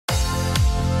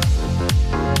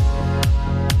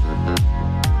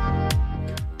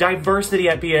Diversity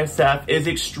at BASF is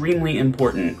extremely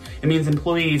important. It means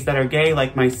employees that are gay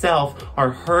like myself are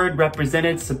heard,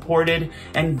 represented, supported,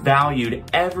 and valued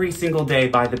every single day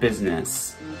by the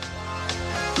business.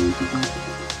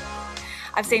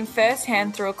 I've seen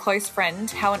firsthand through a close friend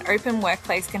how an open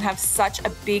workplace can have such a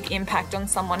big impact on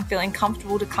someone feeling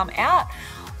comfortable to come out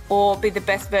or be the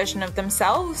best version of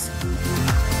themselves.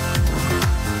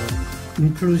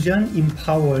 Inclusion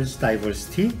empowers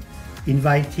diversity,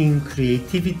 inviting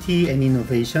creativity and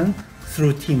innovation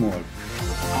through teamwork.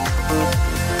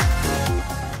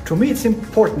 To me, it's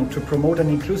important to promote an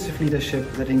inclusive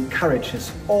leadership that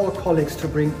encourages all colleagues to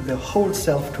bring their whole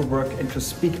self to work and to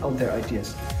speak out their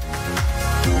ideas.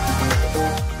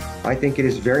 I think it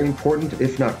is very important,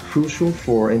 if not crucial,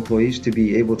 for employees to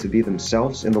be able to be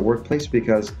themselves in the workplace,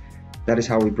 because that is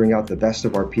how we bring out the best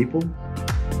of our people.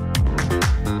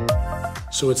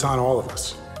 So it's on all of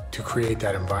us to create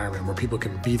that environment where people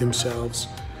can be themselves.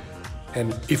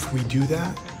 And if we do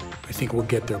that, I think we'll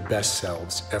get their best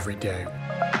selves every day.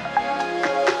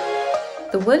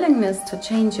 The willingness to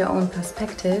change your own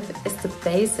perspective is the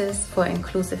basis for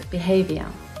inclusive behavior.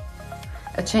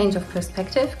 A change of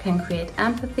perspective can create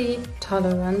empathy,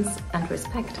 tolerance, and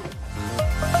respect.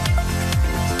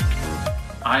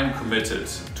 I'm committed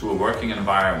to a working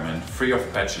environment free of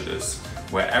prejudice,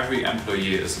 where every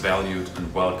employee is valued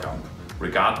and welcomed,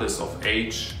 regardless of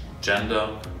age, gender,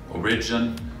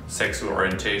 origin, sexual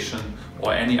orientation,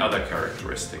 or any other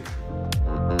characteristic.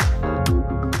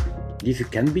 If you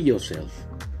can be yourself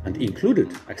and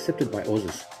included, accepted by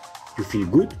others, you feel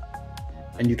good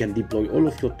and you can deploy all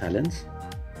of your talents,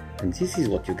 and this is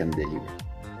what you can deliver.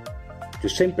 The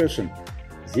same person,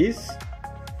 this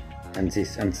and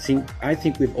this, and I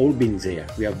think we've all been there.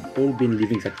 We have all been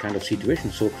living that kind of situation.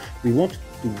 So we want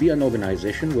to be an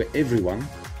organization where everyone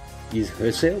is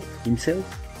herself, himself,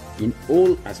 in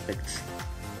all aspects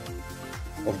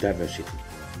of diversity.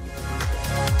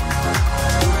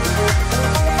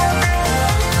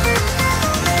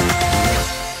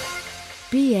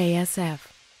 BASF.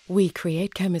 We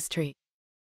create chemistry.